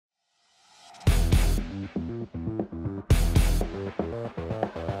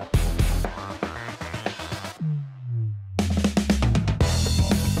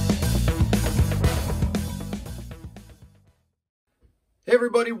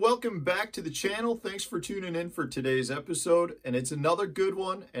everybody, welcome back to the channel. Thanks for tuning in for today's episode, and it's another good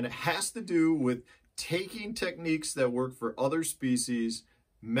one, and it has to do with taking techniques that work for other species,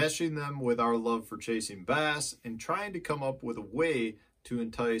 meshing them with our love for chasing bass, and trying to come up with a way to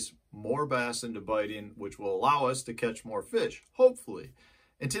entice more bass into biting, which will allow us to catch more fish, hopefully.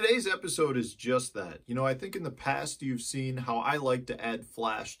 And today's episode is just that. You know, I think in the past you've seen how I like to add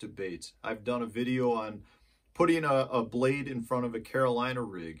flash to baits. I've done a video on putting a blade in front of a Carolina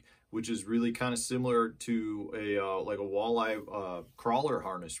rig, which is really kind of similar to like a walleye crawler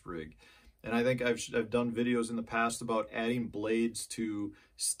harness rig. And I think I've done videos in the past about adding blades to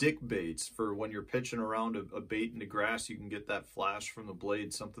stick baits for when you're pitching around a bait into grass. You can get that flash from the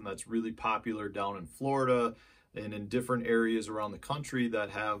blade, something that's really popular down in Florida and in different areas around the country that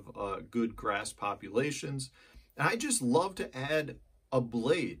have good grass populations. And I just love to add a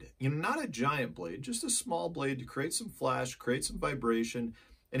blade, you know, not a giant blade, just a small blade to create some flash, create some vibration,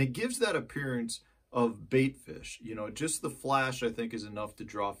 and it gives that appearance of bait fish. You know, just the flash, I think, is enough to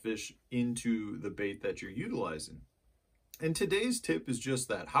draw fish into the bait that you're utilizing. And today's tip is just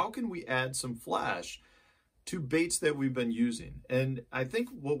that. How can we add some flash to baits that we've been using? And I think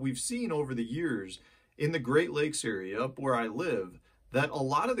what we've seen over the years in the Great Lakes area, up where I live, that a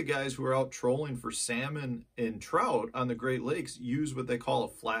lot of the guys who are out trolling for salmon and trout on the Great Lakes use what they call a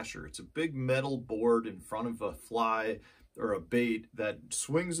flasher. It's a big metal board in front of a fly or a bait that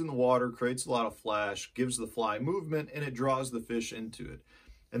swings in the water, creates a lot of flash, gives the fly movement, and it draws the fish into it.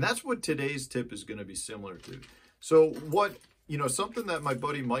 And that's what today's tip is going to be similar to. So something that my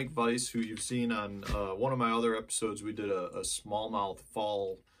buddy Mike Weiss, who you've seen on one of my other episodes, we did a smallmouth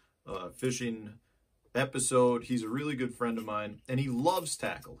fall fishing episode. He's a really good friend of mine, and he loves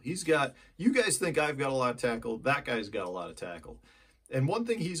tackle. He's got, you guys think I've got a lot of tackle, that guy's got a lot of tackle. And one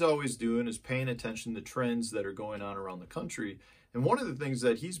thing he's always doing is paying attention to trends that are going on around the country. And one of the things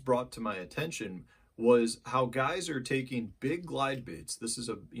that he's brought to my attention was how guys are taking big glide baits. This is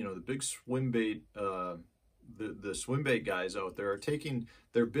the big swim bait, the swim bait guys out there are taking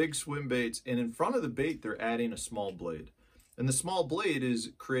their big swim baits, and in front of the bait, they're adding a small blade. And the small blade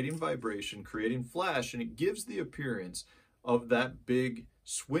is creating vibration, creating flash, and it gives the appearance of that big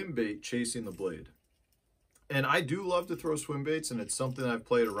swim bait chasing the blade. And I do love to throw swim baits, and it's something I've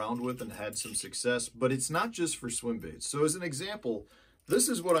played around with and had some success, but it's not just for swim baits. So as an example, this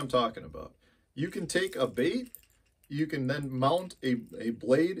is what I'm talking about. You can take a bait, you can then mount a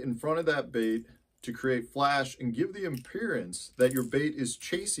blade in front of that bait to create flash and give the appearance that your bait is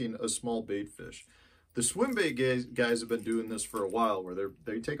chasing a small bait fish. The swim bait guys have been doing this for a while, where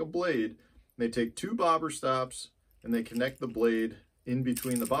they take a blade, they take two bobber stops, and they connect the blade in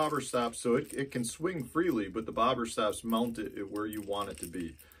between the bobber stops so it can swing freely, but the bobber stops mount it where you want it to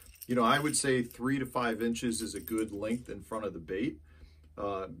be. You know, I would say 3 to 5 inches is a good length in front of the bait,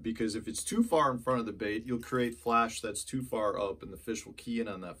 because if it's too far in front of the bait, you'll create flash that's too far up, and the fish will key in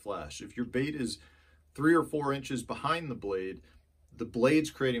on that flash. If your bait is 3 or 4 inches behind the blade's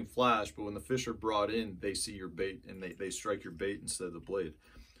creating flash, but when the fish are brought in, they see your bait and they strike your bait instead of the blade.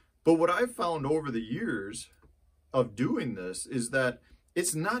 But what I've found over the years of doing this is that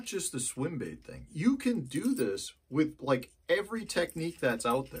it's not just a swim bait thing. You can do this with like every technique that's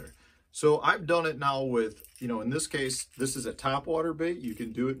out there. So I've done it now with, in this case, this is a topwater bait. You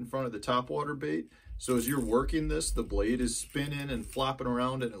can do it in front of the topwater bait. So as you're working this, the blade is spinning and flopping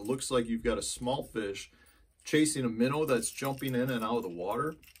around, and it looks like you've got a small fish chasing a minnow that's jumping in and out of the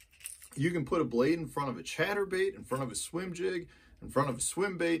water. You can put a blade in front of a chatterbait, in front of a Swimjig, in front of a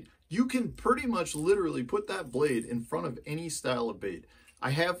swim bait. You can pretty much literally put that blade in front of any style of bait. I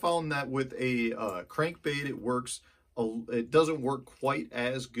have found that with a crankbait, it works. It doesn't work quite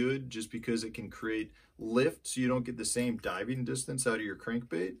as good just because it can create lift, so you don't get the same diving distance out of your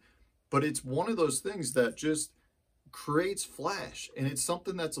crankbait. But it's one of those things that just creates flash, and it's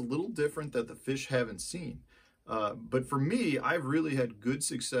something that's a little different that the fish haven't seen. But for me, I've really had good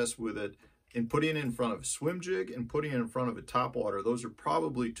success with it in putting it in front of a Swimjig and putting it in front of a topwater. Those are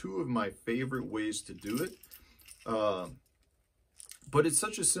probably two of my favorite ways to do it. But it's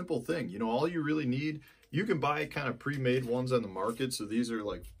such a simple thing. You know, all you really need, you can buy kind of pre-made ones on the market. So these are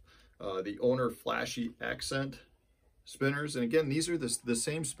like the Owner Flashy Accent spinners. And again, these are the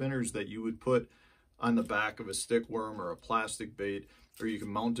same spinners that you would put on the back of a stick worm or a plastic bait, or you can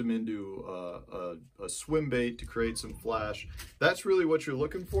mount them into a swim bait to create some flash. That's really what you're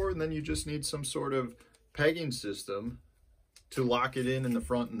looking for, and then you just need some sort of pegging system to lock it in the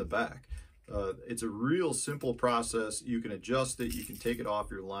front and the back. It's a real simple process. You can adjust it, you can take it off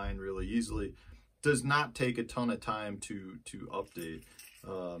your line really easily. Does not take a ton of time to update.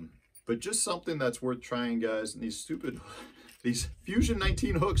 But just something that's worth trying, guys. And these stupid These Fusion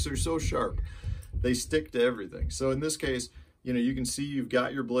 19 hooks are so sharp. They stick to everything. So in this case, you know, you can see you've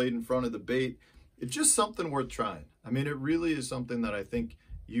got your blade in front of the bait. It's just something worth trying. I mean, it really is something that I think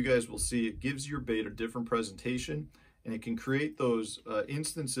you guys will see. It gives your bait a different presentation, and it can create those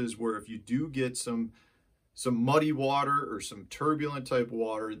instances where if you do get some muddy water or some turbulent type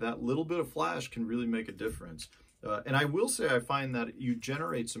water, that little bit of flash can really make a difference. And I will say I find that you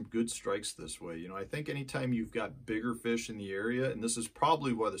generate some good strikes this way. You know, I think anytime you've got bigger fish in the area, and this is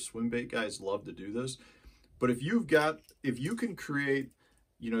probably why the swim bait guys love to do this, but if you can create,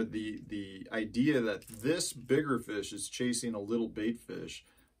 you know, the idea that this bigger fish is chasing a little bait fish,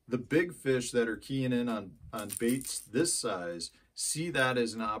 the big fish that are keying in on baits this size see that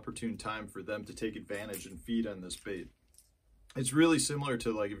as an opportune time for them to take advantage and feed on this bait. It's really similar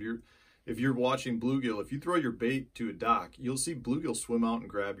to, like, if you're watching bluegill, if you throw your bait to a dock, you'll see bluegill swim out and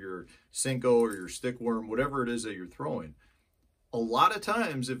grab your Senko or your stick worm, whatever it is that you're throwing. A lot of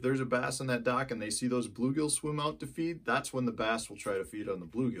times, if there's a bass on that dock and they see those bluegill swim out to feed, that's when the bass will try to feed on the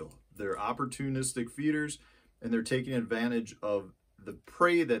bluegill. They're opportunistic feeders, and they're taking advantage of the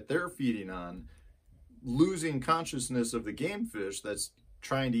prey that they're feeding on, losing consciousness of the game fish that's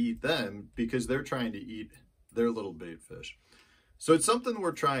trying to eat them because they're trying to eat their little bait fish. So it's something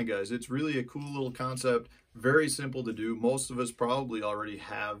we're trying, guys. It's really a cool little concept, very simple to do. Most of us probably already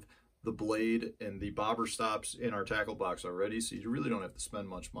have the blade and the bobber stops in our tackle box already, so you really don't have to spend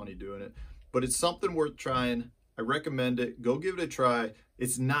much money doing it. But it's something worth trying. I recommend it. Go give it a try.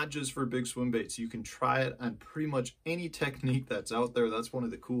 It's not just for big swim baits. You can try it on pretty much any technique that's out there. That's one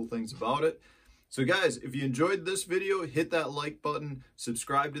of the cool things about it. So guys, if you enjoyed this video, hit that like button,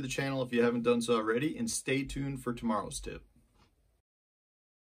 subscribe to the channel if you haven't done so already, and stay tuned for tomorrow's tip.